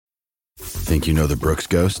Think you know the Brooks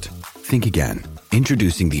Ghost? Think again.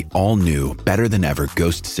 Introducing the all-new, better-than-ever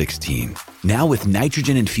Ghost 16. Now with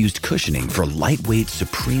nitrogen-infused cushioning for lightweight,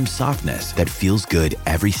 supreme softness that feels good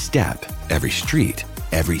every step, every street,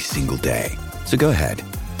 every single day. So go ahead,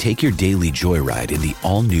 take your daily joyride in the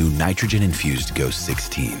all-new nitrogen-infused Ghost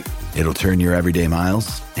 16. It'll turn your everyday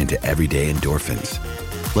miles into everyday endorphins.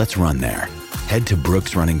 Let's run there. Head to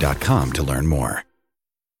brooksrunning.com to learn more.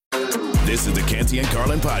 This is the Canty and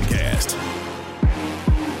Carlin podcast.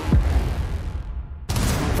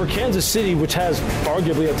 For Kansas City, which has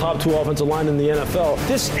arguably a top 2 offensive line in the NFL,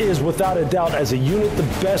 this is without a doubt, as a unit, the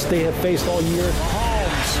best they have faced all year.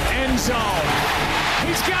 Mahomes, end zone.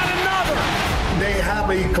 He's got another. They have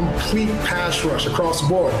a complete pass rush across the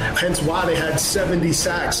board, hence why they had 70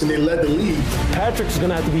 sacks and they led the league. Patrick's going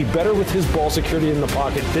to have to be better with his ball security in the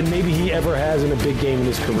pocket than maybe he ever has in a big game in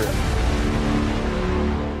his career.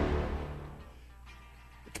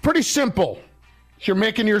 It's pretty simple. You're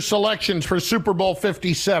making your selections for Super Bowl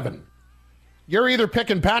 57. You're either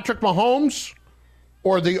picking Patrick Mahomes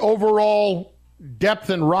or the overall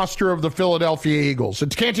depth and roster of the Philadelphia Eagles.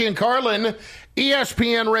 It's Canty and Carlin,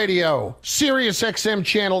 ESPN Radio, Sirius XM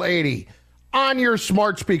Channel 80, on your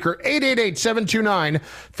smart speaker, 888-729-3776,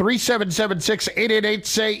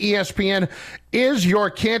 888-SAY-ESPN is your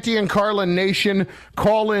Canty and Carlin Nation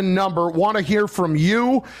call-in number. Want to hear from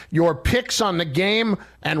you, your picks on the game,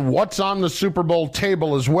 and what's on the Super Bowl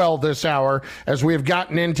table as well this hour, as we have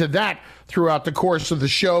gotten into that throughout the course of the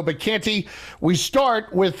show. But Canty, we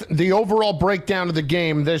start with the overall breakdown of the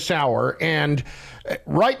game this hour, and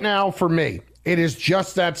right now for me, it is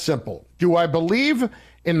just that simple. Do I believe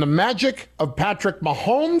in the magic of Patrick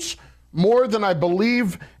Mahomes more than I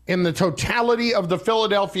believe in the totality of the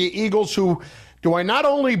Philadelphia Eagles, who do I not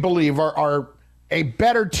only believe are a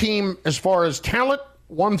better team as far as talent,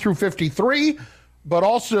 1 through 53, but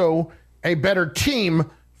also a better team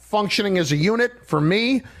functioning as a unit. For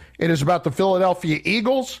me, it is about the Philadelphia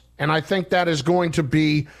Eagles, and I think that is going to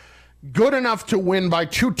be good enough to win by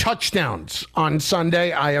 2 touchdowns on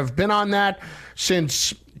Sunday. I have been on that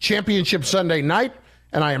since Championship Sunday night,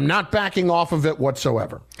 and I am not backing off of it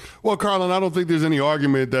whatsoever. Well, Carlin, I don't think there's any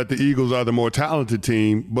argument that the Eagles are the more talented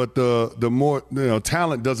team, but the more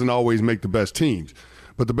talent doesn't always make the best teams,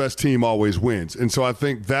 but the best team always wins. And so I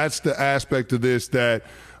think that's the aspect of this that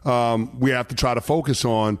we have to try to focus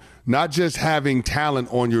on, not just having talent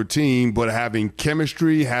on your team, but having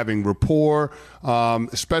chemistry, having rapport,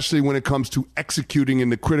 especially when it comes to executing in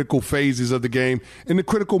the critical phases of the game, in the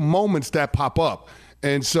critical moments that pop up.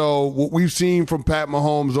 And so what we've seen from Pat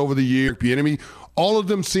Mahomes over the year, the enemy, all of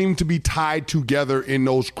them seem to be tied together in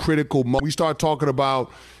those critical moments. We start talking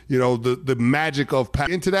about, the magic of Pat.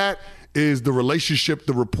 Into that is the relationship,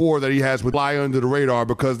 the rapport that he has with fly under the radar,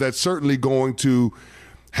 because that's certainly going to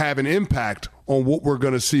have an impact on what we're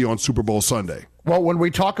going to see on Super Bowl Sunday. Well, when we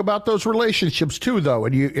talk about those relationships too, though,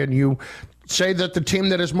 and you say that the team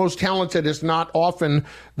that is most talented is not often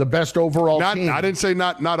the best overall team. I didn't say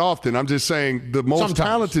not often. I'm just saying the most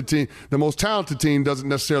talented team. The most talented team doesn't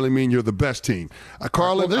necessarily mean you're the best team.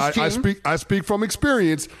 Carlin, I speak from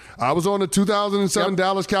experience. I was on the 2007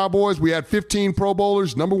 Dallas Cowboys. We had 15 Pro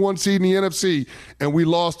Bowlers, number 1 seed in the NFC, and we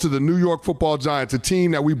lost to the New York Football Giants, a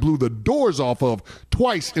team that we blew the doors off of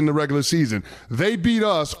twice in the regular season. They beat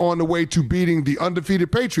us on the way to beating the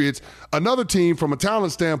undefeated Patriots, another team from a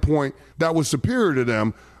talent standpoint that was superior to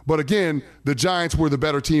them. But again, the Giants were the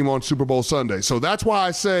better team on Super Bowl Sunday. So that's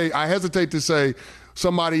why I hesitate to say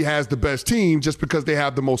somebody has the best team just because they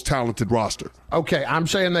have the most talented roster. Okay, I'm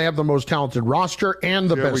saying they have the most talented roster and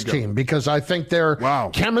the best team, because I think their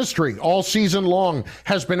chemistry all season long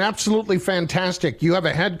has been absolutely fantastic. You have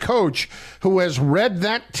a head coach who has read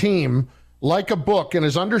that team like a book and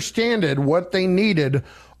has understood what they needed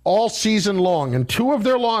all season long. And 2 of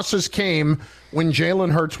their losses came when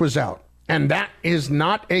Jalen Hurts was out. And that is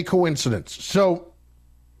not a coincidence. So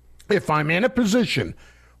if I'm in a position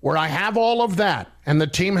where I have all of that, and the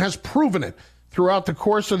team has proven it throughout the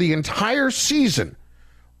course of the entire season,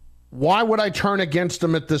 why would I turn against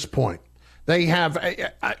them at this point? They have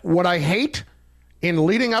what I hate in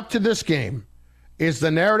leading up to this game is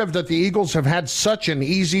the narrative that the Eagles have had such an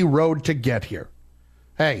easy road to get here.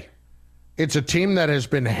 Hey, it's a team that has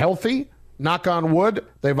been healthy, knock on wood.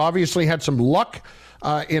 They've obviously had some luck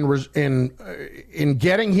in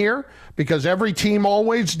getting here, because every team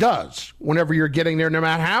always does whenever you're getting there, no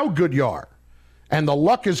matter how good you are. And the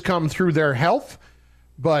luck has come through their health.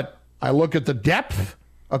 But I look at the depth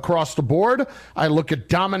across the board. I look at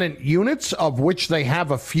dominant units, of which they have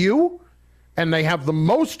a few, and they have the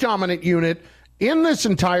most dominant unit in this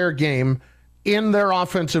entire game in their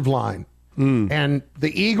offensive line. And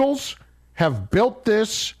the Eagles have built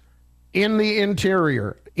this in the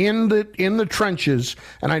interior, in the trenches,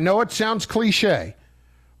 and I know it sounds cliche,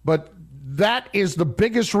 but that is the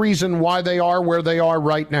biggest reason why they are where they are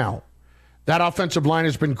right now. That offensive line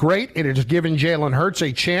has been great. It has given Jalen Hurts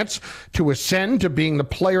a chance to ascend to being the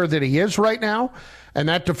player that he is right now, and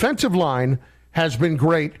that defensive line has been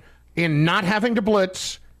great in not having to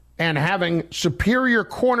blitz and having superior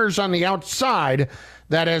corners on the outside.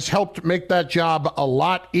 That has helped make that job a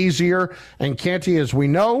lot easier. And Canty, as we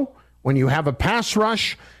know, when you have a pass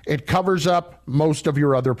rush, it covers up most of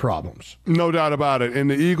your other problems. No doubt about it. And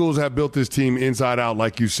the Eagles have built this team inside out,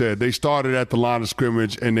 like you said. They started at the line of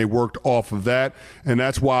scrimmage, and they worked off of that. And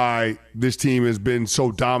that's why this team has been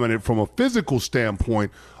so dominant from a physical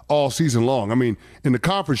standpoint all season long. I mean, in the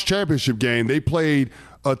conference championship game, they played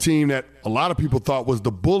a team that a lot of people thought was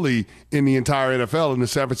the bully in the entire NFL in the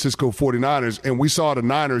San Francisco 49ers, and we saw the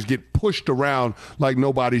Niners get pushed around like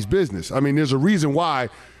nobody's business. I mean, there's a reason why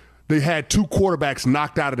they had two quarterbacks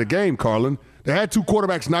knocked out of the game, Carlin. They had two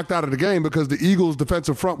quarterbacks knocked out of the game because the Eagles'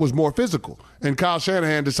 defensive front was more physical, and Kyle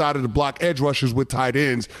Shanahan decided to block edge rushers with tight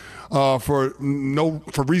ends for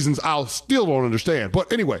reasons I still don't understand.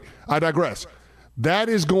 But anyway, I digress. That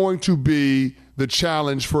is going to be the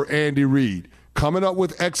challenge for Andy Reid, coming up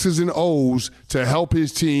with X's and O's to help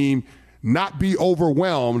his team not be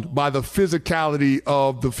overwhelmed by the physicality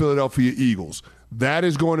of the Philadelphia Eagles. That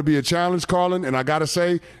is going to be a challenge, Carlin, and I got to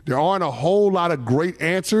say, there aren't a whole lot of great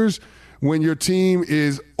answers when your team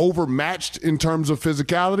is overmatched in terms of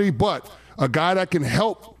physicality, but a guy that can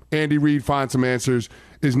help Andy Reid find some answers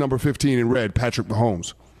is number 15 in red, Patrick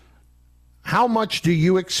Mahomes. How much do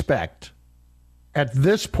you expect at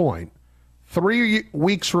this point, 3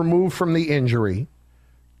 weeks removed from the injury,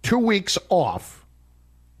 2 weeks off,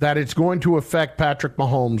 that it's going to affect Patrick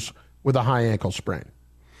Mahomes with a high ankle sprain?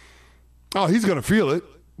 Oh, he's going to feel it.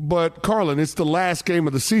 But, Carlin, it's the last game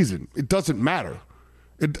of the season. It doesn't matter.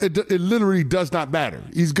 It literally does not matter.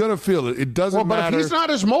 He's going to feel it. It doesn't matter. But if he's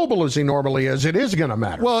not as mobile as he normally is, it is going to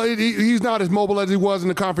matter. Well, he's not as mobile as he was in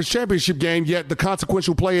the conference championship game, yet the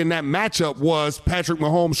consequential play in that matchup was Patrick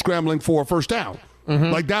Mahomes scrambling for a first down.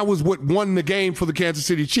 Mm-hmm. Like, that was what won the game for the Kansas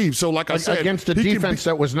City Chiefs. So, like I said, against a defense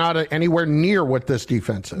that was not anywhere near what this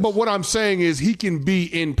defense is. But what I'm saying is he can be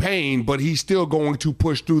in pain, but he's still going to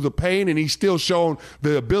push through the pain, and he's still shown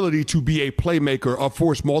the ability to be a playmaker, a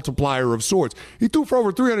force multiplier of sorts. He threw for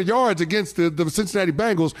over 300 yards against the Cincinnati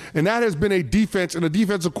Bengals, and that has been a defense and a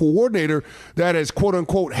defensive coordinator that has,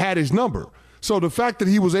 quote-unquote, had his number. So the fact that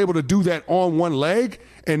he was able to do that on one leg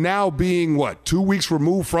and now being, 2 weeks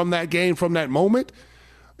removed from that game, from that moment,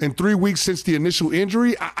 and 3 weeks since the initial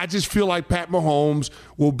injury, I just feel like Pat Mahomes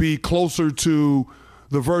will be closer to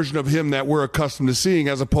the version of him that we're accustomed to seeing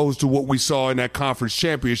as opposed to what we saw in that conference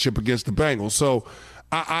championship against the Bengals. So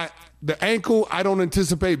the ankle, I don't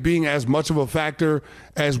anticipate being as much of a factor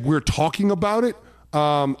as we're talking about it.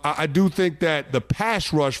 I do think that the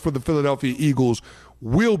pass rush for the Philadelphia Eagles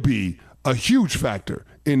will be a huge factor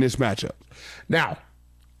in this matchup. Now,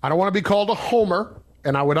 I don't want to be called a homer,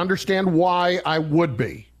 and I would understand why I would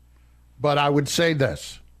be. But I would say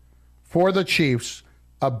this. For the Chiefs,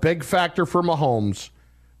 a big factor for Mahomes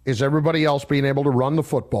is everybody else being able to run the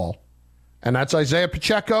football. And that's Isaiah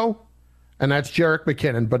Pacheco, and that's Jerick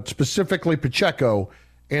McKinnon, but specifically Pacheco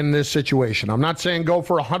in this situation. I'm not saying go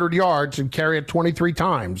for 100 yards and carry it 23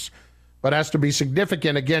 times, but has to be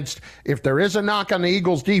significant against, if there is a knock on the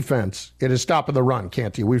Eagles' defense, it is stopping the run,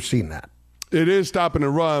 Canty. We've seen that. It is stopping the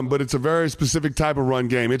run, but it's a very specific type of run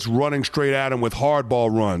game. It's running straight at him with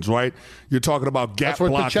hardball runs, right? You're talking about gap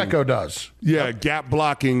blocking. That's what Pacheco does. Yeah, yep. Gap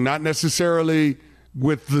blocking, not necessarily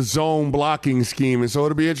with the zone blocking scheme. And so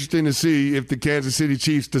it'll be interesting to see if the Kansas City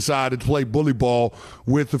Chiefs decide to play bully ball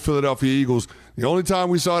with the Philadelphia Eagles. The only time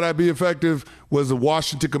we saw that be effective was the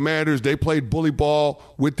Washington Commanders. They played bully ball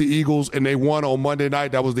with the Eagles, and they won on Monday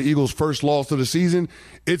night. That was the Eagles' first loss of the season.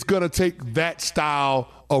 It's going to take that style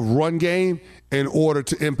of run game in order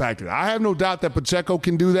to impact it. I have no doubt that Pacheco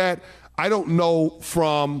can do that. I don't know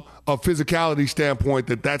from a physicality standpoint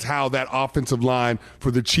that that's how that offensive line for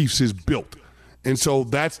the Chiefs is built. And so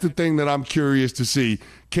that's the thing that I'm curious to see.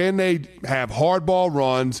 Can they have hardball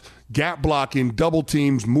runs, gap blocking, double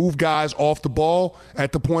teams, move guys off the ball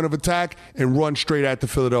at the point of attack, and run straight at the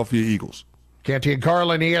Philadelphia Eagles? Canty and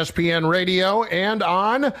Carlin, ESPN Radio, and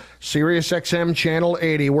on SiriusXM Channel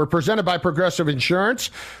 80. We're presented by Progressive Insurance.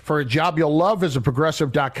 For a job you'll love, visit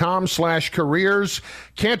progressive.com/careers.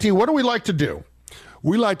 Canty, what do we like to do?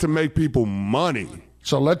 We like to make people money.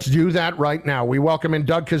 So let's do that right now. We welcome in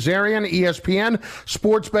Doug Kezirian, ESPN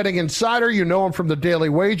Sports Betting Insider. You know him from the Daily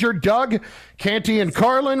Wager. Doug, Canty, and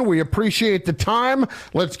Carlin, we appreciate the time.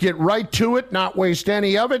 Let's get right to it, not waste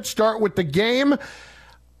any of it. Start with the game.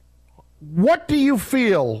 What do you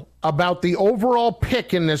feel about the overall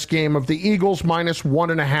pick in this game of the Eagles minus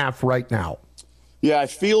 1.5 right now? Yeah, I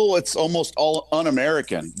feel it's almost all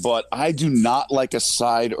un-American, but I do not like a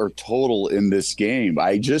side or total in this game.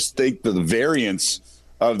 I just think the variance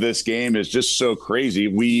of this game is just so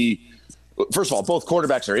crazy. First of all, both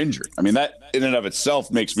quarterbacks are injured. I mean, that in and of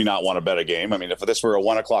itself makes me not want to bet a game. I mean, if this were a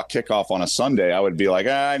 1 o'clock kickoff on a Sunday, I would be like,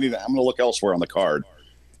 I'm going to look elsewhere on the card.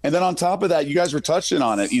 And then on top of that, you guys were touching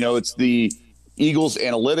on it. You know, it's the Eagles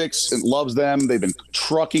analytics. It loves them. They've been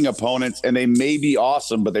trucking opponents, and they may be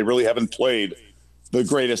awesome, but they really haven't played the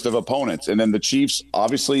greatest of opponents. And then the Chiefs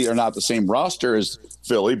obviously are not the same roster as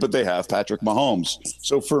Philly, but they have Patrick Mahomes.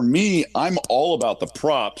 So for me, I'm all about the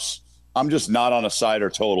props. I'm just not on a side or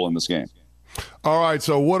total in this game. All right,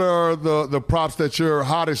 so what are the props that you're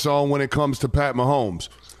hottest on when it comes to Pat Mahomes?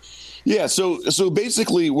 Yeah, so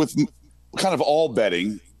basically with kind of all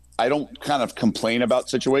betting, I don't kind of complain about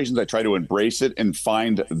situations. I try to embrace it and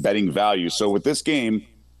find betting value. So with this game,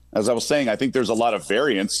 as I was saying, I think there's a lot of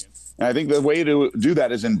variance. And I think the way to do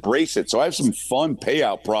that is embrace it. So I have some fun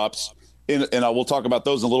payout props, and I will talk about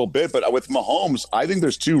those in a little bit. But with Mahomes, I think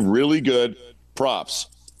there's two really good props.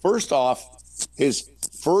 First off, his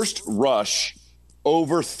first rush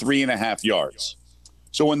over 3.5 yards.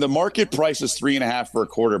 So when the market prices 3.5 for a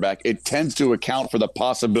quarterback, it tends to account for the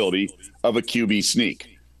possibility of a QB sneak.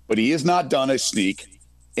 But he has not done a sneak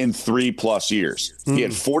in 3+ years. He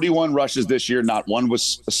had 41 rushes this year. Not one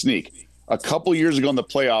was a sneak. A couple years ago in the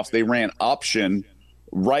playoffs, they ran option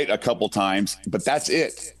right a couple times, but that's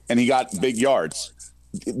it. And he got big yards.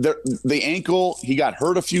 The ankle, he got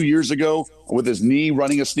hurt a few years ago with his knee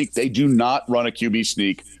running a sneak. They do not run a QB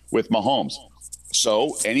sneak with Mahomes.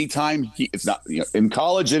 So anytime it's not, in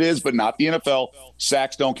college it is, but not the NFL,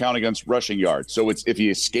 sacks don't count against rushing yards. So it's if he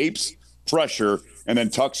escapes pressure and then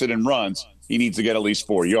tucks it and runs, he needs to get at least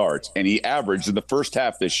 4 yards. And he averaged in the first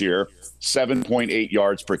half this year 7.8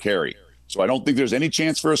 yards per carry. So I don't think there's any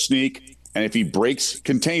chance for a sneak. And if he breaks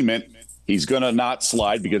containment, he's going to not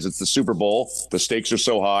slide because it's the Super Bowl. The stakes are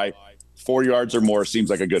so high. 4 yards or more seems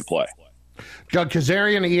like a good play. Doug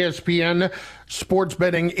Kezirian, ESPN Sports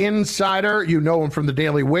Betting Insider. You know him from the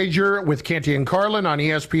Daily Wager with Canty and Carlin on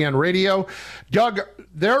ESPN Radio. Doug,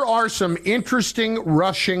 there are some interesting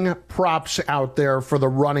rushing props out there for the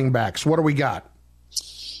running backs. What do we got?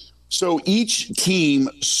 So each team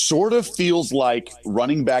sort of feels like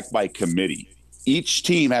running back by committee. Each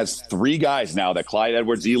team has 3 guys now that Clyde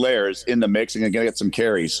Edwards-Helaire is in the mix and going to get some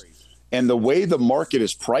carries. And the way the market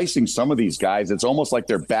is pricing some of these guys, it's almost like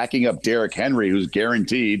they're backing up Derrick Henry, who's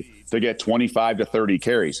guaranteed to get 25 to 30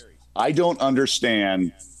 carries. I don't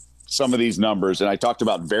understand some of these numbers. And I talked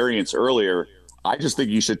about variance earlier. I just think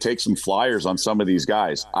you should take some flyers on some of these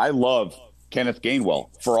guys. I love Kenneth Gainwell.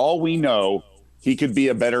 For all we know, he could be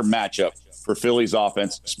a better matchup for Philly's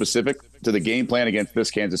offense, specific to the game plan against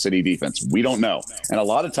this Kansas City defense. We don't know. And a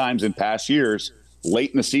lot of times in past years, late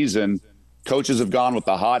in the season, coaches have gone with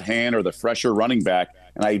the hot hand or the fresher running back.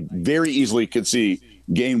 And I very easily could see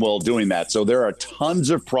Gainwell doing that. So there are tons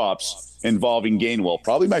of props involving Gainwell.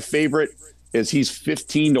 Probably my favorite is he's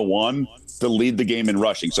 15-1 to lead the game in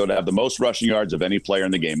rushing. So to have the most rushing yards of any player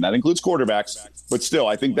in the game. That includes quarterbacks, but still,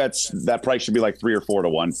 I think that price should be like 3 or 4 to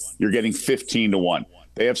 1. You're getting 15-1.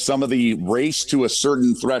 They have some of the race to a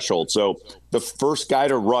certain threshold. So the first guy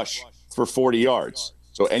to rush for 40 yards.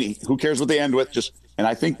 So who cares what they end with? And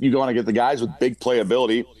I think you want to get the guys with big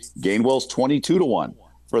playability. Gainwell's 22-1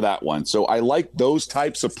 for that one. So I like those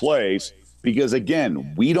types of plays because,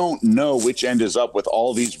 again, we don't know which end is up with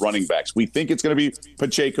all these running backs. We think it's going to be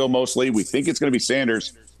Pacheco mostly. We think it's going to be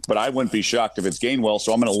Sanders, but I wouldn't be shocked if it's Gainwell.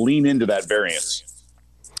 So I'm going to lean into that variance.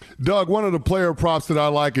 Doug, one of the player props that I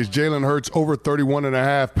like is Jalen Hurts over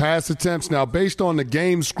 31.5 pass attempts. Now, based on the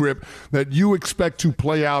game script that you expect to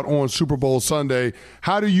play out on Super Bowl Sunday,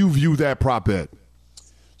 how do you view that prop bet?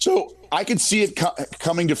 So I could see it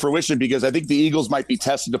coming to fruition because I think the Eagles might be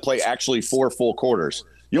tested to play actually 4 full quarters.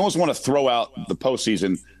 You almost want to throw out the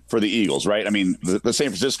postseason for the Eagles, right? I mean, the San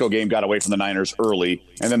Francisco game got away from the Niners early,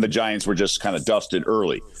 and then the Giants were just kind of dusted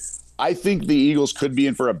early. I think the Eagles could be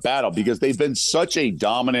in for a battle because they've been such a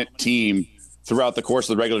dominant team throughout the course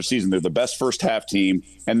of the regular season. They're the best first half team,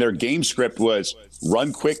 and their game script was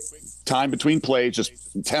run quick time between plays, just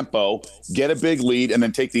tempo, get a big lead, and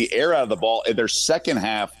then take the air out of the ball. And their second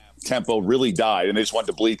half tempo really died, and they just wanted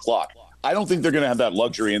to bleed clock. I don't think they're going to have that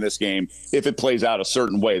luxury in this game if it plays out a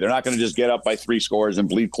certain way. They're not going to just get up by 3 scores and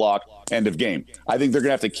bleed clock, end of game. I think they're going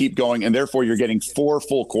to have to keep going, and therefore you're getting 4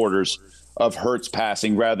 full quarters of Hurts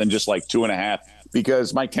passing rather than just like 2.5,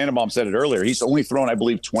 because Mike Tannenbaum said it earlier. He's only thrown, I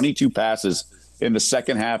believe, 22 passes in the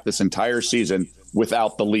second half this entire season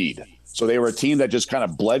without the lead. So they were a team that just kind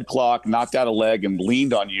of bled clock, knocked out a leg, and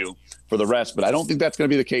leaned on you for the rest. But I don't think that's going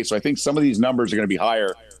to be the case. So I think some of these numbers are going to be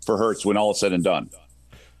higher for Hurts when all is said and done.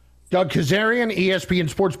 Doug Kazarian, ESPN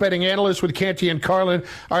sports betting analyst with Canty and Carlin.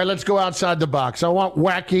 All right, let's go outside the box. I want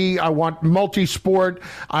wacky. I want multi-sport.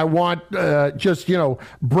 I want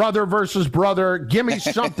brother versus brother. Give me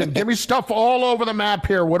something. Give me stuff all over the map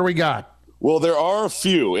here. What do we got? Well, there are a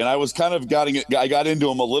few, and I was kind of I got into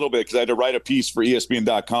them a little bit because I had to write a piece for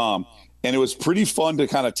ESPN.com, and it was pretty fun to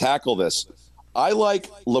kind of tackle this. I like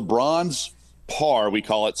LeBron's par, we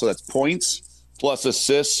call it, so that's points plus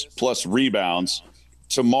assists plus rebounds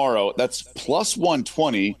tomorrow. That's plus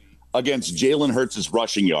 120 against Jalen Hurts'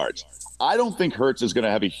 rushing yards. I don't think Hurts is going to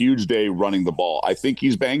have a huge day running the ball. I think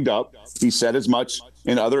he's banged up. He said as much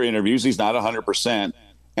in other interviews. He's not 100%.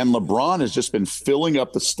 And LeBron has just been filling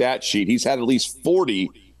up the stat sheet. He's had at least 40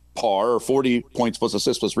 par, or 40 points plus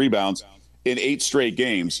assists plus rebounds in 8 straight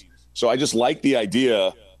games. So I just like the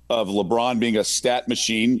idea of LeBron being a stat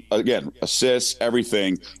machine, again, assists,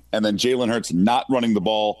 everything, and then Jalen Hurts not running the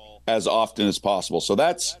ball as often as possible. So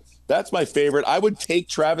that's my favorite. I would take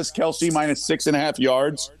Travis Kelce minus 6.5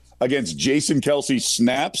 yards against Jason Kelce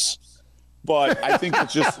snaps, but I think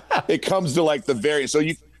it's just it comes to like the very so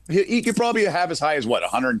he could probably have as high as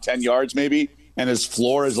 110 yards maybe, and his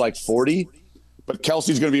floor is like 40, but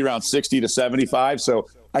Kelsey's going to be around 60 to 75. So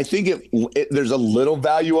I think there's a little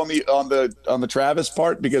value on the Travis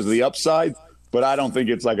part because of the upside, but I don't think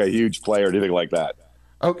it's like a huge play or anything like that.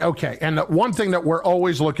 Okay, and the one thing that we're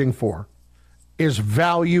always looking for is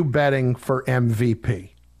value betting for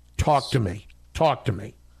MVP. Talk to me.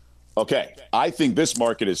 Okay, I think this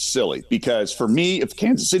market is silly because for me, if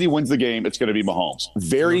Kansas City wins the game, it's going to be Mahomes.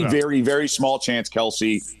 Very, very, very small chance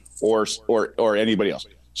Kelce or anybody else.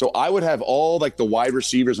 So I would have all like the wide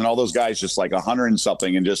receivers and all those guys just like 100 and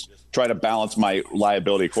something and just try to balance my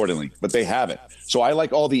liability accordingly. But they haven't. So I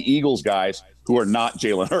like all the Eagles guys who are not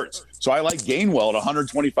Jalen Hurts. So I like Gainwell at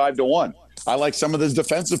 125 to 1. I like some of those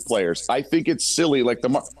defensive players. I think it's silly. Like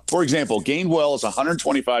for example, Gainwell is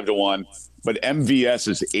 125 to 1, but MVS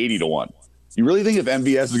is 80 to 1. You really think if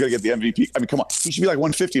MVS is going to get the MVP? I mean, come on, he should be like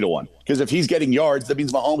 150 to 1 because if he's getting yards, that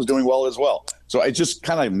means Mahomes is doing well as well. So it's just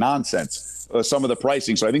kind of nonsense, some of the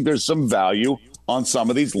pricing. So I think there's some value on some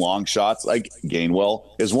of these long shots, like Gainwell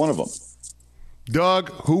is one of them. Doug,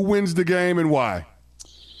 who wins the game and why?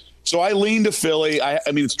 So I lean to Philly. I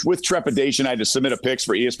mean, it's with trepidation. I had to submit a picks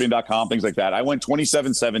for ESPN.com, things like that. I went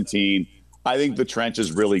 27-17. I think the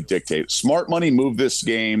trenches really dictate. Smart money moved this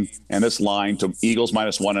game and this line to Eagles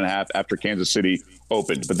minus 1.5 after Kansas City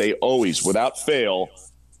opened. But they always, without fail,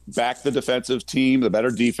 back the defensive team, the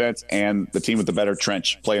better defense, and the team with the better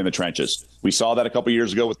play in the trenches. We saw that a couple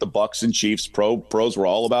years ago with the Bucs and Chiefs. Pros were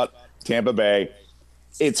all about Tampa Bay.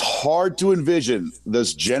 It's hard to envision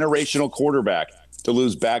this generational quarterback to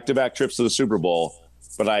lose back-to-back trips to the Super Bowl,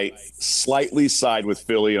 but I slightly side with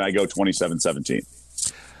Philly, and I go 27-17.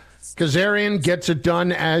 Kazarian gets it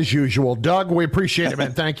done as usual. Doug, we appreciate it,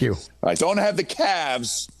 man. Thank you. I don't have the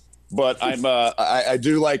Cavs, but I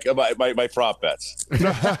do like my prop bets.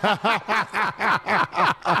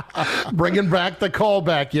 Bringing back the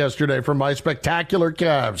callback yesterday from my spectacular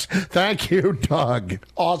Cavs. Thank you, Doug.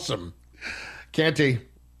 Awesome. Canty,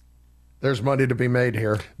 there's money to be made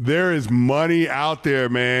here. There is money out there,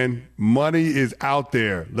 man. Money is out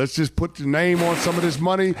there. Let's just put the name on some of this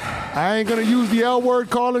money. I ain't going to use the L word,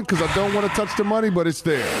 Carlin, because I don't want to touch the money, but it's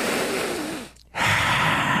there.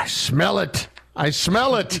 I smell it. I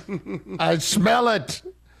smell it.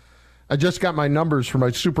 I just got my numbers for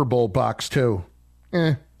my Super Bowl box, too.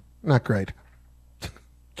 Not great.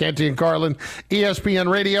 Canty and Carlin,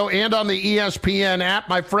 ESPN Radio, and on the ESPN app.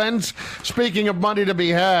 My friends, speaking of money to be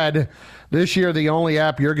had, this year the only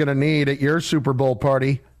app you're going to need at your Super Bowl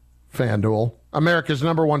party, FanDuel, America's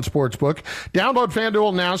 #1 sportsbook. Download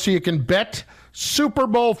FanDuel now so you can bet Super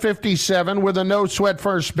Bowl 57 with a no-sweat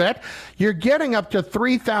first bet. You're getting up to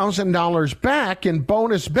 $3,000 back in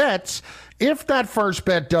bonus bets if that first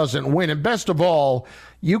bet doesn't win. And best of all,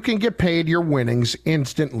 you can get paid your winnings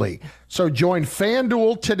instantly. So join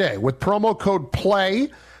FanDuel today with promo code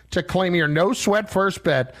PLAY to claim your no-sweat first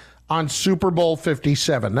bet on Super Bowl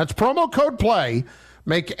 57. That's promo code PLAY.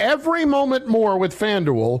 Make every moment more with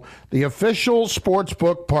FanDuel, the official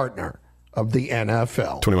sportsbook partner of the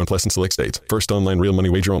NFL. 21 plus in select states. First online real money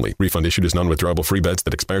wager only. Refund issued as non-withdrawable free bets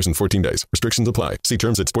that expires in 14 days. Restrictions apply. See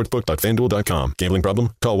terms at sportsbook.fanduel.com. Gambling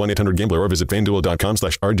problem? Call 1-800-GAMBLER or visit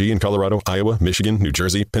fanduel.com/RG in Colorado, Iowa, Michigan, New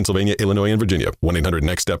Jersey, Pennsylvania, Illinois, and Virginia.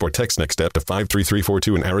 1-800-NEXT-STEP or text NEXT-STEP to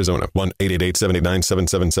 53342 in Arizona.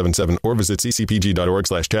 1-888-789-7777 or visit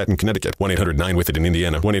ccpg.org/chat in Connecticut. 1-800-9-WITH-IT in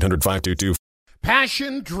Indiana. 1-800-522.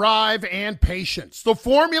 Passion, drive, and patience. The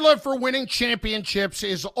formula for winning championships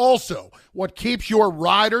is also what keeps your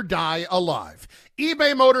ride or die alive.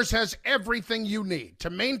 eBay Motors has everything you need to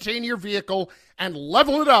maintain your vehicle and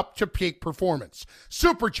level it up to peak performance.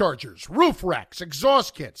 Superchargers, roof racks,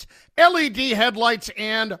 exhaust kits, LED headlights,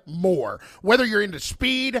 and more. Whether you're into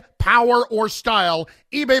speed, power, or style,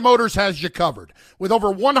 eBay Motors has you covered. With over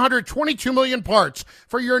 122 million parts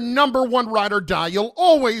for your number one ride or die, you'll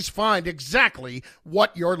always find exactly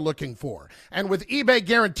what you're looking for. And with eBay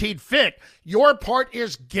Guaranteed Fit, your part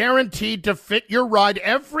is guaranteed to fit your ride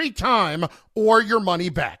every time or your money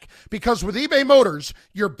back. Because with eBay Motors,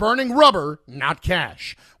 you're burning rubber, not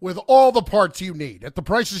cash. With all the parts you need at the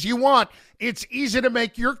prices you want, it's easy to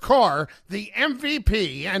make your car the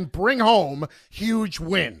MVP and bring home huge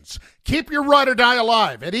wins. Keep your ride or die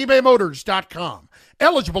alive at ebaymotors.com.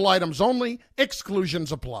 Eligible items only.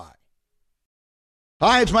 Exclusions apply.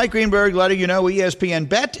 Hi, it's Mike Greenberg letting you know ESPN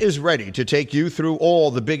Bet is ready to take you through all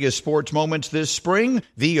the biggest sports moments this spring.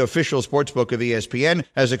 The official sportsbook of ESPN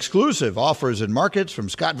has exclusive offers and markets from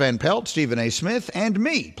Scott Van Pelt, Stephen A. Smith, and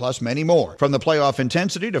me, plus many more. From the playoff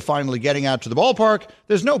intensity to finally getting out to the ballpark,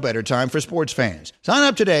 there's no better time for sports fans. Sign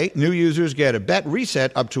up today. New users get a bet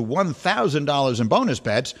reset up to $1,000 in bonus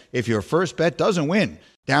bets if your first bet doesn't win.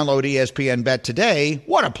 Download ESPN Bet today.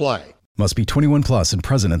 What a play. Must be 21 plus and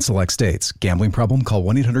present in select states. Gambling problem? Call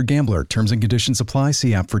 1-800-GAMBLER. Terms and conditions apply.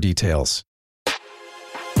 See app for details.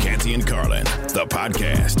 Canty and Carlin, the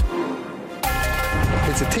podcast.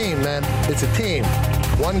 It's a team, man. It's a team.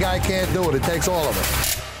 One guy can't do it. It takes all of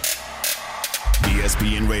us.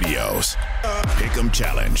 ESPN Radio's Pick'em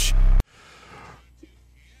Challenge.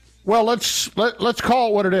 Well, let's call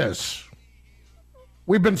it what it is.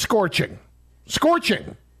 We've been scorching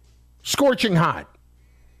hot.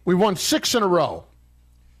 We won 6 in a row.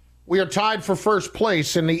 We are tied for first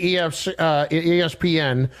place in the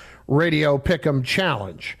ESPN Radio Pick'em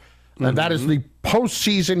Challenge. And that is the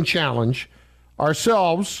postseason challenge.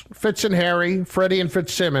 Ourselves, Fitz and Harry, Freddie and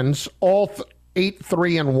Fitzsimmons, all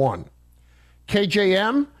 8-3-1.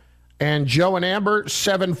 KJM and Joe and Amber,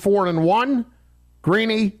 7-4-1.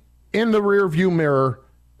 Greeny in the rearview mirror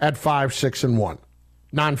at 5-6-1.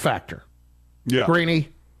 Non-factor. Yeah. Greeny,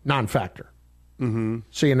 non-factor.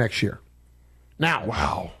 See you next year. Now,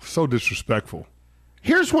 wow, so disrespectful.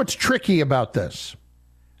 Here's what's tricky about this.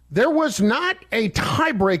 There was not a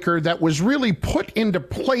tiebreaker that was really put into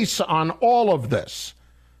place on all of this.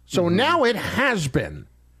 So now it has been.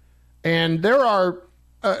 And there are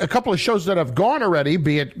a couple of shows that have gone already,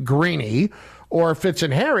 be it Greeny or Fitz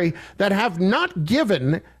and Harry, that have not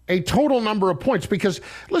given a total number of points. Because,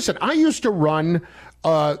 listen, I used to run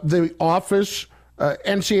the office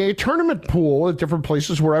NCAA tournament pool at different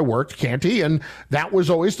places where I worked, Canty, and that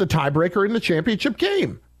was always the tiebreaker in the championship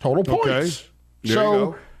game. Total points. Okay.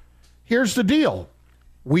 So here's the deal.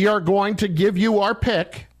 We are going to give you our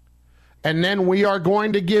pick, and then we are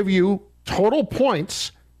going to give you total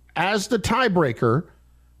points as the tiebreaker.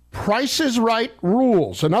 Price is Right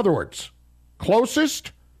rules. In other words,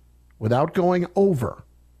 closest without going over.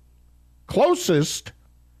 Closest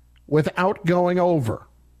without going over.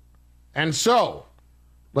 And so,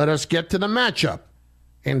 let us get to the matchup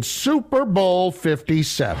in Super Bowl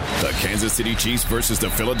 57. The Kansas City Chiefs versus the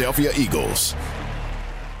Philadelphia Eagles.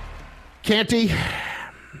 Canty,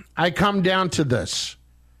 I come down to this.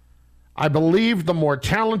 I believe the more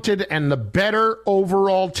talented and the better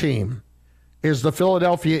overall team is the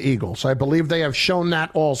Philadelphia Eagles. I believe they have shown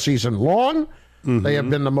that all season long. They have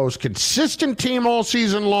been the most consistent team all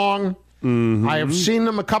season long. I have seen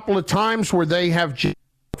them a couple of times where they have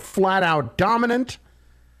flat out dominant.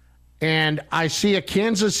 And I see a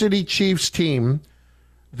Kansas City Chiefs team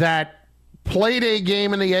that played a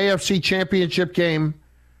game in the AFC Championship game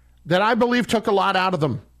that I believe took a lot out of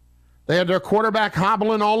them. They had their quarterback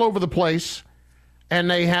hobbling all over the place, and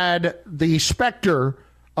they had the specter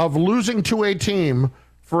of losing to a team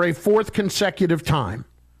for a fourth consecutive time.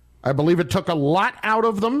 I believe it took a lot out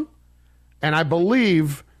of them, and I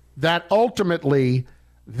believe that ultimately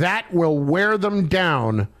that will wear them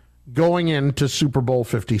down going into Super Bowl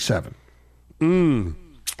 57.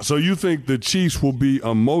 So you think the Chiefs will be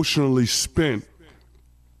emotionally spent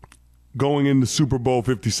going into Super Bowl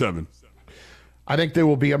 57? I think they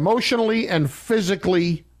will be emotionally and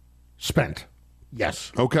physically spent.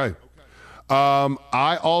 Yes. Okay.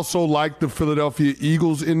 I also like the Philadelphia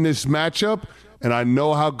Eagles in this matchup, and I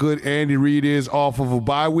know how good Andy Reid is off of a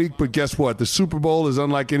bye week, but guess what? The Super Bowl is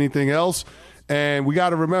unlike anything else, and we got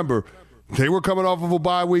to remember, they were coming off of a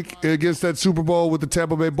bye week against that Super Bowl with the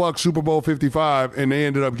Tampa Bay Bucs, Super Bowl 55, and they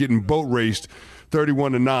ended up getting boat raced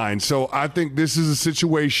 31-9. So I think this is a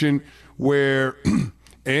situation where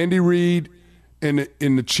Andy Reid and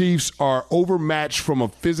the Chiefs are overmatched from a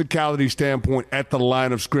physicality standpoint at the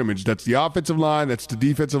line of scrimmage. That's the offensive line. That's the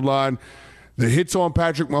defensive line. The hits on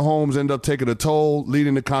Patrick Mahomes end up taking a toll,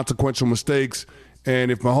 leading to consequential mistakes. And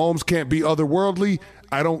if Mahomes can't be otherworldly,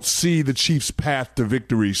 I don't see the Chiefs' path to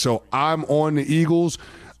victory. So I'm on the Eagles.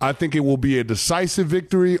 I think it will be a decisive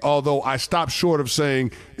victory, although I stop short of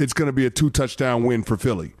saying it's going to be a 2-touchdown win for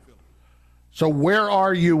Philly. So where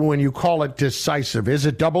are you when you call it decisive? Is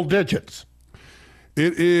it double digits?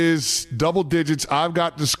 It is double digits. I've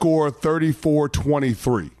got the score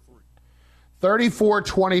 34-23.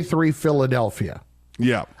 34-23 Philadelphia.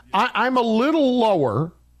 Yeah. I'm a little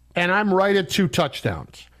lower, and I'm right at 2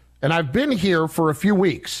 touchdowns. And I've been here for a few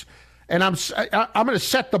weeks, and I'm going to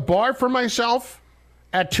set the bar for myself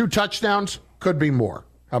at 2 touchdowns. Could be more.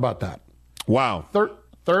 How about that? Wow.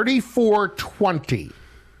 34-20.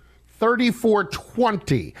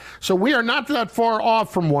 34-20. So we are not that far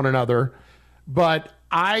off from one another. But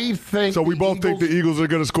I think so. We both think the Eagles are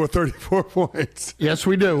going to score 34 points. Yes,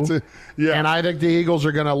 we do. Yeah. And I think the Eagles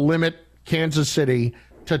are going to limit Kansas City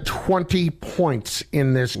to 20 points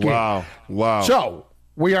in this game. Wow. So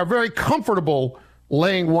we are very comfortable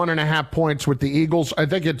laying 1.5 points with the Eagles. I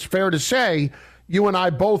think it's fair to say you and I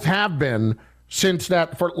both have been since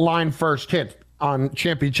that line first hit on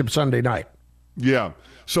Championship Sunday night. Yeah.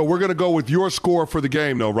 So we're going to go with your score for the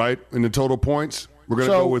game, though, right? In the total points? We're going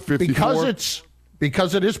to go with 54?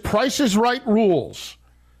 Because it is Price is Right rules.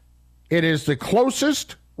 It is the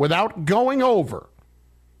closest without going over.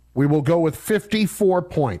 We will go with 54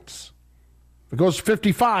 points. If it goes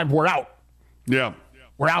 55, we're out. Yeah.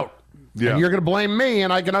 We're out. Yeah. And you're going to blame me,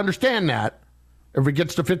 and I can understand that. If it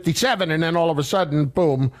gets to 57 and then all of a sudden,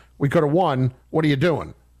 boom, we could have won, what are you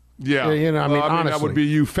doing? Yeah. You know, I mean, honestly. That would be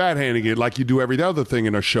you fat-handing it like you do every other thing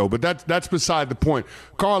in our show. But that's beside the point.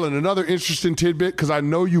 Carlin, another interesting tidbit, because I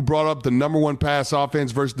know you brought up the number 1 pass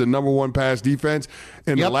offense versus the number 1 pass defense.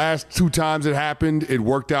 And the last 2 times it happened, it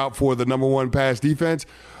worked out for the number 1 pass defense.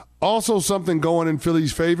 Also something going in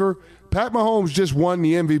Philly's favor. Pat Mahomes just won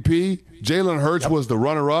the MVP. Jalen Hurts was the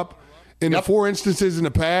runner-up. In the 4 instances in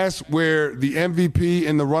the past where the MVP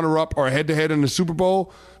and the runner-up are head-to-head in the Super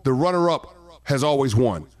Bowl, the runner-up has always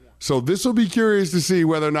won. So this will be curious to see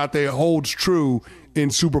whether or not they holds true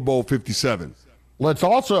in Super Bowl 57. Let's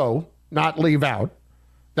also not leave out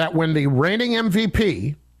that when the reigning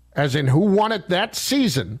MVP, as in who won it that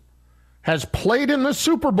season, has played in the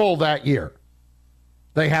Super Bowl that year,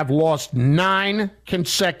 they have lost 9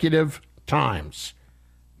 consecutive times.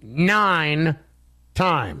 9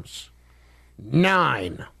 times.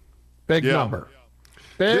 9. Big number.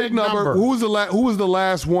 Big number. Who was the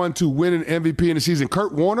last one to win an MVP in the season?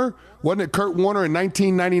 Kurt Warner? Wasn't it Kurt Warner in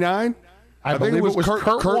 1999? I believe it was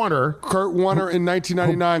Kurt Warner. Kurt Warner in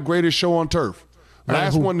 1999, greatest show on turf.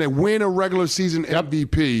 Last one to win a regular season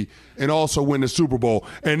MVP and also win the Super Bowl.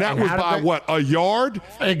 And that was by what, a yard?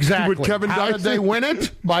 Exactly. With Kevin How Dyson? did they win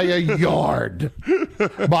it? By a yard.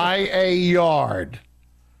 By a yard.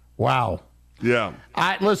 Wow. Yeah.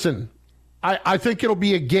 Listen, I think it'll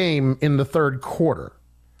be a game in the third quarter.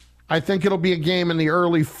 I think it'll be a game in the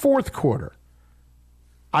early fourth quarter.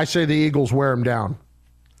 I say the Eagles wear them down.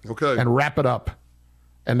 Okay. And wrap it up.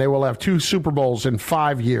 And they will have 2 Super Bowls in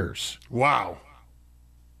 5 years. Wow.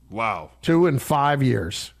 2 in 5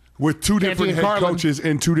 years. With 2 different head coaches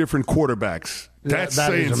and 2 different quarterbacks. That's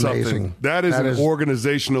saying something. That is an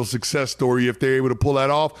organizational success story if they're able to pull that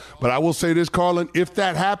off. But I will say this, Carlin, if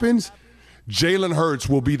that happens, Jalen Hurts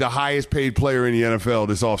will be the highest paid player in the NFL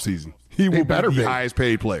this offseason. He will be the highest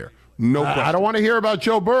paid player. No question. I don't want to hear about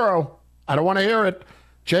Joe Burrow. I don't want to hear it.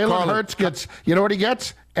 Jalen Hurts gets, you know what he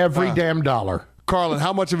gets? Every damn dollar. Carlin,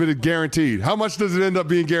 how much of it is guaranteed? How much does it end up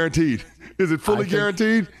being guaranteed? Is it fully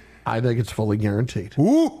guaranteed? I think it's fully guaranteed.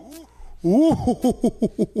 Ooh.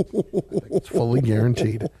 It's fully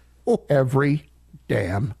guaranteed. Every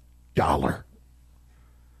damn dollar.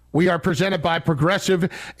 We are presented by Progressive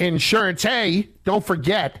Insurance. Hey, don't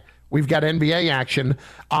forget, we've got NBA action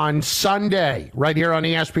on Sunday right here on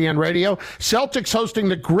ESPN Radio. Celtics hosting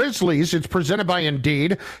the Grizzlies. It's presented by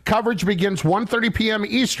Indeed. Coverage begins 1:30 p.m.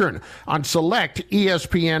 Eastern on select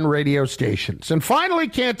ESPN radio stations. And finally,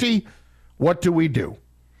 Canty, what do?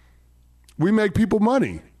 We make people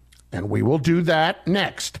money. And we will do that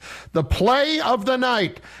next. The play of the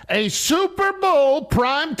night, a Super Bowl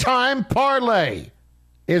primetime parlay,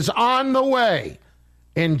 is on the way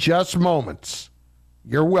in just moments.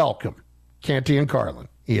 You're welcome. Canty and Carlin,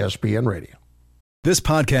 ESPN Radio. This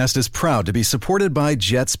podcast is proud to be supported by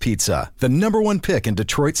Jets Pizza, the #1 pick in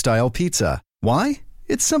Detroit-style pizza. Why?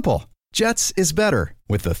 It's simple. Jets is better.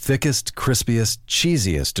 With the thickest, crispiest,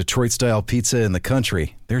 cheesiest Detroit-style pizza in the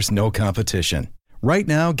country, there's no competition. Right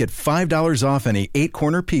now, get $5 off any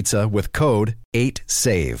 8-corner pizza with code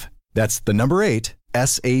 8SAVE. That's the number 8,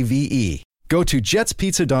 SAVE. Go to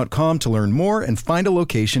jetspizza.com to learn more and find a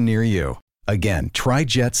location near you. Again, try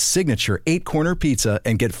Jet's signature 8-corner pizza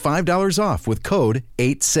and get $5 off with code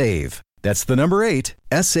 8SAVE. That's the number 8,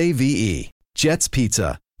 SAVE. Jet's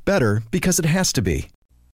Pizza. Better because it has to be.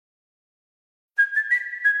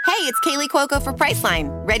 Hey, it's Kaylee Cuoco for Priceline.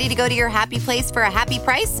 Ready to go to your happy place for a happy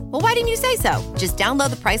price? Well, why didn't you say so? Just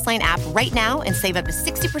download the Priceline app right now and save up to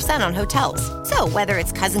 60% on hotels. So whether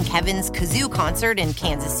it's Cousin Kevin's Kazoo Concert in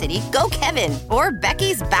Kansas City, go Kevin, or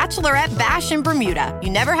Becky's Bachelorette Bash in Bermuda,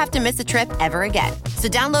 you never have to miss a trip ever again. So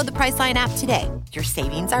download the Priceline app today. Your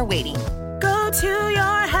savings are waiting. Go to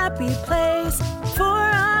your happy place for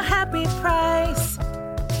a happy price.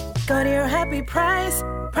 Go to your happy price,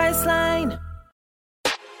 Priceline.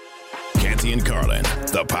 Canty and Carlin,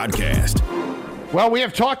 the podcast. Well, we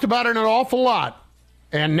have talked about it an awful lot,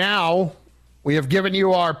 and now we have given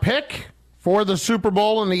you our pick for the Super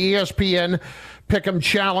Bowl and the ESPN Pick'em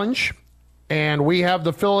Challenge, and we have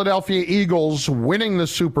the Philadelphia Eagles winning the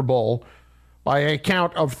Super Bowl by a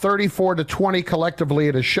count of 34-20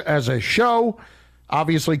 collectively as a show,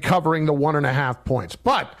 obviously covering the 1.5 points.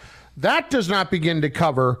 But that does not begin to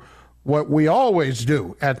cover what we always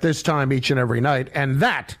do at this time each and every night, and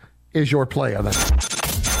that is your play of the night.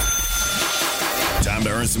 Time to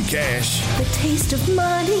earn some cash. The taste of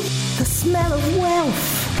money, the smell of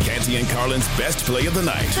wealth. Canty and Carlin's best play of the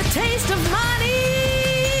night. The taste of money.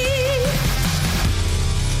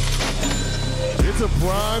 It's a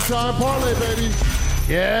primetime parlay, baby.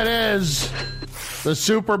 Yeah, it is. The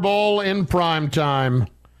Super Bowl in primetime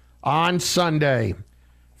on Sunday.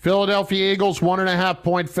 Philadelphia Eagles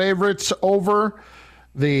 1.5-point favorites over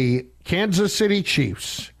the Kansas City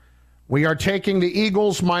Chiefs. We are taking the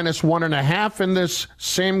Eagles -1.5 in this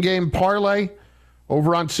same game parlay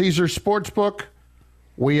over on Caesars Sportsbook.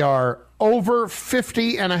 We are over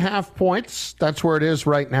 50.5 points. That's where it is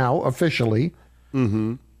right now, officially.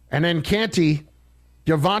 Mm-hmm. And then Canty,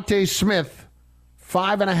 Devontae Smith,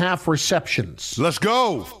 5.5 receptions. Let's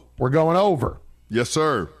go. We're going over. Yes,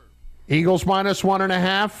 sir. Eagles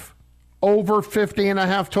 -1.5, over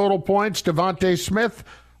 50.5 total points. Devontae Smith,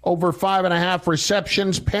 over 5.5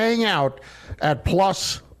 receptions, paying out at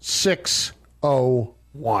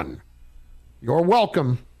 +601. You're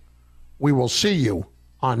welcome. We will see you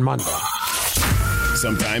on Monday.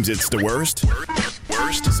 Sometimes it's the worst.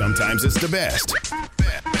 Sometimes it's the best.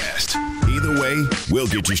 Either way, we'll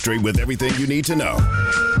get you straight with everything you need to know.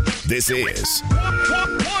 This is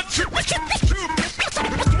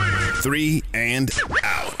 3 and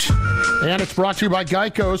Out. And it's brought to you by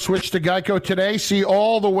Geico. Switch to Geico today. See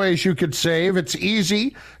all the ways you could save. It's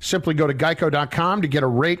easy. Simply go to geico.com to get a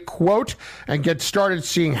rate quote and get started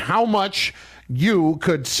seeing how much you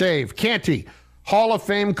could save. Canty, Hall of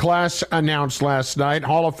Fame class announced last night.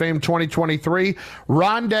 Hall of Fame 2023.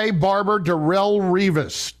 Rondé Barber, Darrelle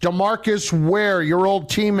Revis, DeMarcus Ware, your old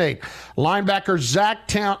teammate, linebacker Zach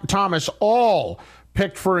Thomas, all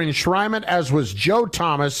picked for enshrinement, as was Joe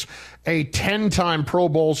Thomas, a 10-time Pro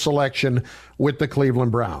Bowl selection with the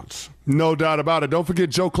Cleveland Browns. No doubt about it. Don't forget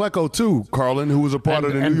Joe Klecko, too, Carlin, who was a part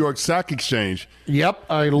of the New York Sack Exchange. Yep,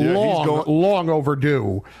 long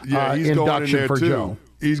overdue induction for Joe.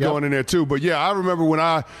 He's going in there, too. But, yeah, I remember when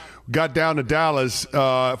I got down to Dallas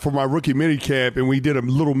for my rookie mini camp, and we did a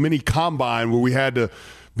little mini combine where we had to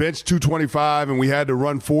bench 225 and we had to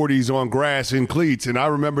run 40s on grass in cleats. And I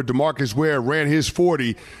remember DeMarcus Ware ran his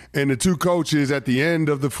 40, and the two coaches at the end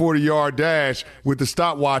of the 40-yard dash with the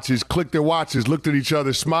stopwatches clicked their watches, looked at each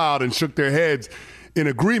other, smiled, and shook their heads in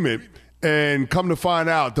agreement. And come to find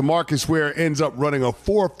out, DeMarcus Ware ends up running a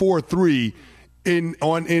 4.43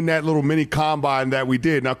 in that little mini combine that we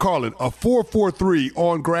did. Now, Carlin, a 4.43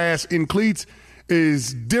 on grass in cleats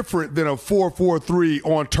is different than a 4.43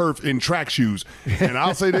 on turf in track shoes. And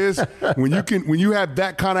I'll say this, when you have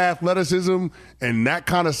that kind of athleticism and that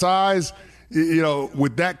kind of size,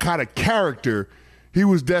 with that kind of character, he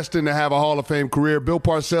was destined to have a Hall of Fame career. Bill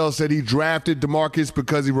Parcells said he drafted DeMarcus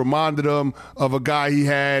because he reminded him of a guy he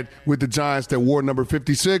had with the Giants that wore number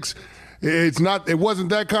 56. It wasn't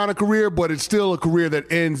that kind of career, but it's still a career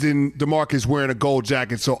that ends in DeMarcus wearing a gold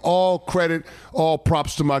jacket. So all credit, all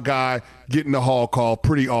props to my guy getting the Hall call.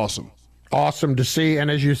 Pretty awesome. Awesome to see. And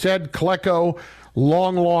as you said, Klecko,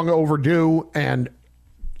 long overdue, and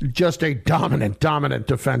just a dominant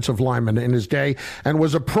defensive lineman in his day, and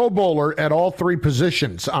was a Pro Bowler at all three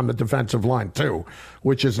positions on the defensive line too,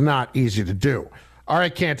 which is not easy to do. All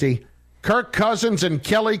right, Canty, Kirk Cousins and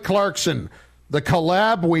Kelly Clarkson, the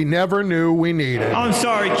collab we never knew we needed. I'm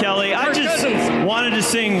sorry, Kelly. I just wanted to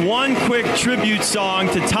sing one quick tribute song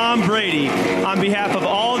to Tom Brady on behalf of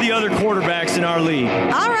all the other quarterbacks in our league.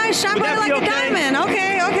 All right, shine bright like a diamond.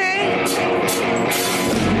 Okay.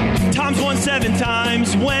 Tom's won 7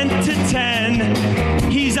 times, went to 10.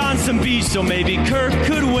 He's on some beach, so maybe Kirk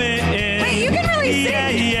could win. Wait, you can really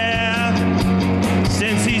sing? Yeah.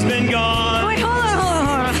 Since he's been gone. Wait, hold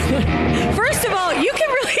on. First of all, you can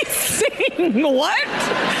really sing. What?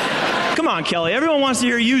 Come on, Kelly. Everyone wants to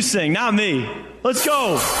hear you sing, not me. Let's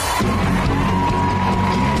go.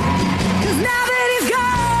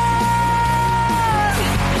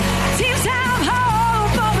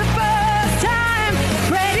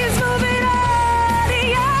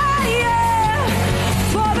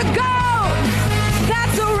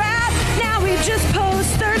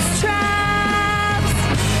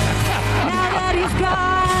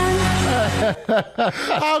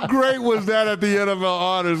 How great was that at the NFL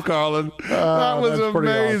Honors, Carlin? That was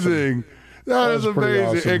amazing. That is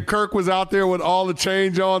amazing. Awesome. And Kirk was out there with all the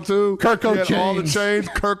change on, too. Kirko chains. All the chains.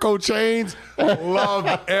 Kirko chains.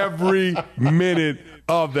 Loved every minute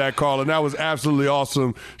of that, Carlin. That was absolutely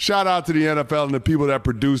awesome. Shout out to the NFL and the people that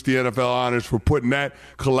produced the NFL Honors for putting that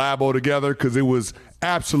collabo together, because it was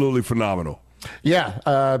absolutely phenomenal.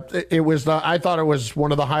 Yeah, it was. I thought it was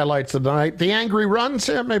one of the highlights of the night. The angry runs,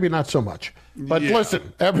 maybe not so much. But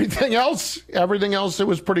listen, everything else, it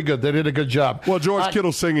was pretty good. They did a good job. Well, George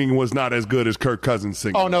Kittle singing was not as good as Kirk Cousins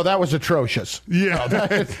singing. Oh, no, that was atrocious. Yeah,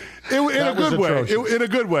 in a good way. In a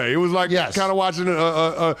good way. It was like kind of watching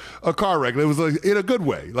a car wreck. It was like, in a good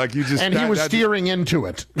way. Like you just. And he was steering into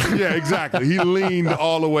it. Yeah, exactly. He leaned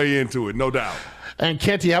all the way into it, no doubt. And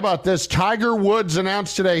Kenty, how about this? Tiger Woods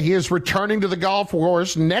announced today he is returning to the golf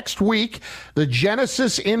course next week. The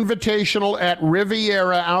Genesis Invitational at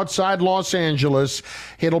Riviera outside Los Angeles.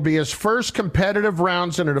 It'll be his first competitive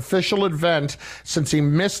rounds in an official event since he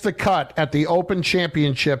missed the cut at the Open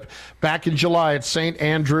Championship back in July at St.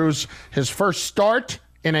 Andrews. His first start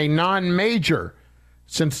in a non-major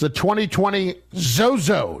since the 2020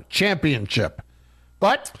 Zozo Championship.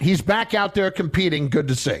 But he's back out there competing. Good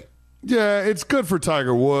to see. Yeah, it's good for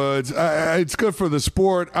Tiger Woods. It's good for the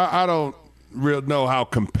sport. I don't really know how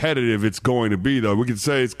competitive it's going to be, though. We could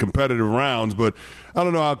say it's competitive rounds, but I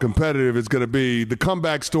don't know how competitive it's going to be. The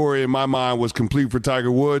comeback story in my mind was complete for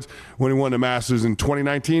Tiger Woods when he won the Masters in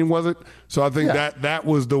 2019, was it? So I think that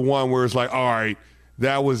was the one where it's like, all right,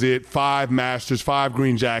 that was it. 5 Masters, 5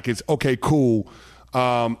 green jackets. Okay, cool.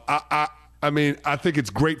 I mean, I think it's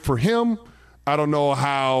great for him. I don't know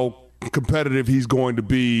how competitive he's going to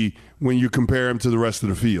be when you compare him to the rest of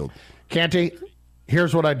the field. Canty,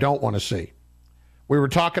 here's what I don't want to see. We were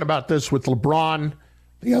talking about this with LeBron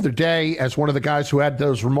the other day as one of the guys who had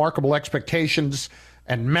those remarkable expectations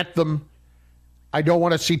and met them. I don't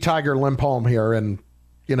want to see Tiger limp home here and,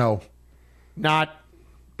 not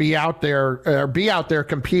be out there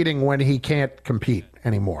competing when he can't compete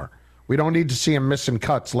anymore. We don't need to see him missing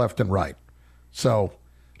cuts left and right. So,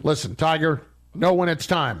 listen, Tiger, know when it's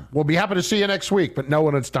time. We'll be happy to see you next week, but know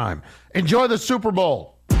when it's time. Enjoy the Super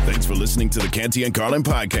Bowl. Thanks for listening to the Canty and Carlin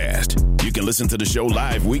podcast. You can listen to the show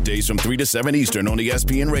live weekdays from 3 to 7 Eastern on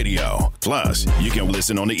ESPN Radio. Plus, you can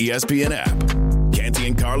listen on the ESPN app. Canty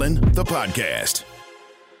and Carlin, the podcast.